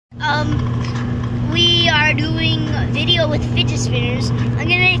we are doing a video with fidget spinners. I'm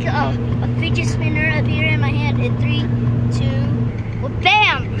gonna make a fidget spinner appear in my hand in 3, 2, well,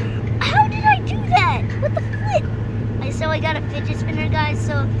 bam! How did I do that? What the flip? So I got a fidget spinner, guys.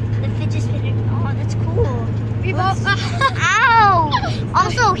 So the fidget spinner, oh, that's cool. Ow!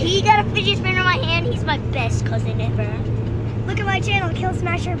 Also, he got a fidget spinner in my hand. He's my best cousin ever. Look at my channel, Kill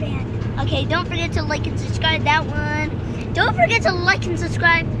Smasher Band. Okay, don't forget to like and subscribe that one. Don't forget to like and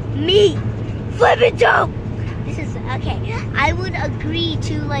subscribe me. Flip it dope. This is okay. I would agree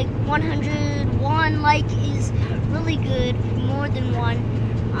to like 101 like is really good. More than one.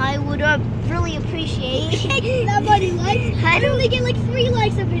 I would really appreciate. Nobody likes. I only get like 3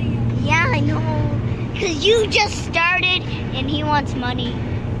 likes a video. Yeah, I know. Cause you just started and he wants money.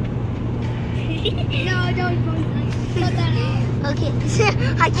 No, don't cut that out. Okay,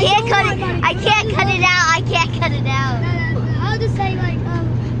 I can't cut it. I can't cut it out. I can't cut it out. No. I'll just say like,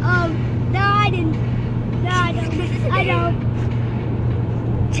 no, I didn't. No, I don't. I don't.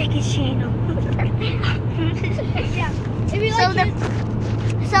 Check his channel. Yeah. If you So like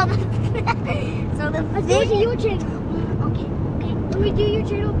the let's go to your channel. Okay. When we do your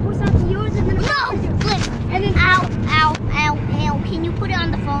channel, post out to yours and then No! Flip! And then Ow! Can you put it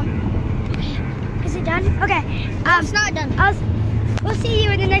on the phone? Is it done? Okay. It's not done. We'll see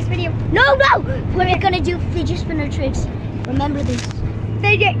you in the next video. No! We're gonna do fidget spinner tricks. Remember this.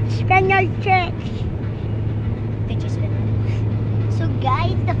 Fidget spinner tricks. Fidget spinner. So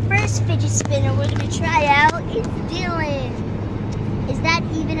guys, the first fidget spinner we're gonna try out is Dylan. Is that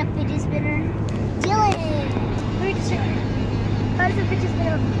even a fidget spinner? Dylan! Let me just show you. That is a fidget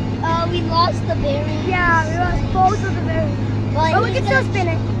spinner. We lost the berries. Yeah, we lost both of the berries. But we can still spin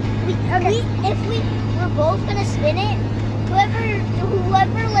it. If we're both gonna spin it, whoever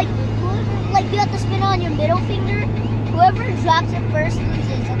you have to spin on your middle finger. Whoever drops it first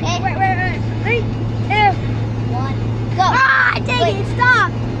loses. Okay? Wait. 3, 2, 1, go. Ah, dang it!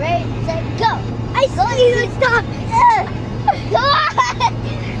 Stop. Ready, set, go. I see you. Stop. Come on.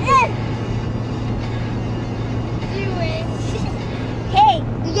 You win. Hey,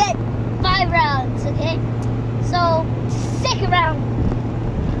 we get 5 rounds. Okay. So second round.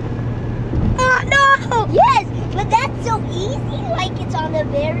 Oh no! Yes, but that's so easy, like it's on the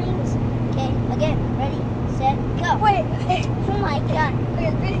bearings. Okay, again, ready, set, go. Wait. Oh my god.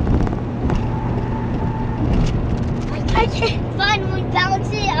 I can't. Fine, we bounce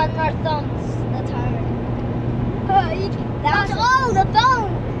it on our thumbs. That's hard. You can Bounce. Oh, the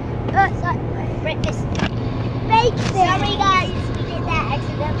phone. Sorry. Break this. fake it. Sorry, guys. We did that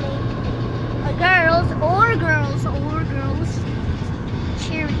accidentally. Girls.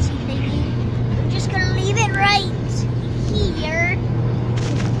 Charity, baby. I'm just gonna leave it right here.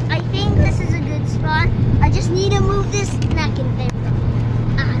 I think this is a good spot. I just need to move this napkin there.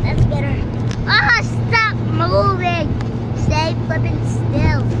 That's better. Stop moving. Stay flipping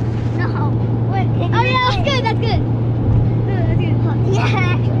still. No. Wait. Oh yeah, that's good. That's good.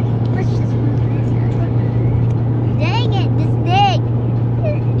 Yeah. Let's just move this. Dang it, this thing.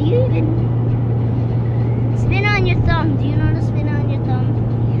 Do you even spin on your thumb? Do you know how to spin on your thumb?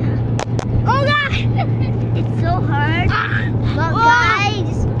 Yeah. Oh god! It's so hard. But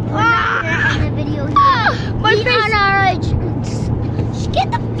guys, we're not gonna end the video here. My face. Just get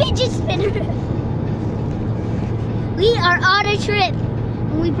the fidget spinner. We are on a trip.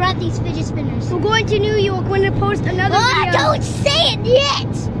 And we brought these fidget spinners. We're going to New York. We're going to post another video. Don't say it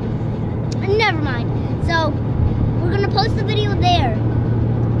yet! Never mind. So, we're going to post the video there.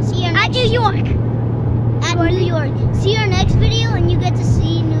 See you At New York. At New York. See your next video and you get to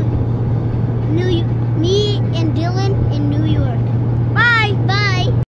see me and Dylan in New York. Bye. Bye.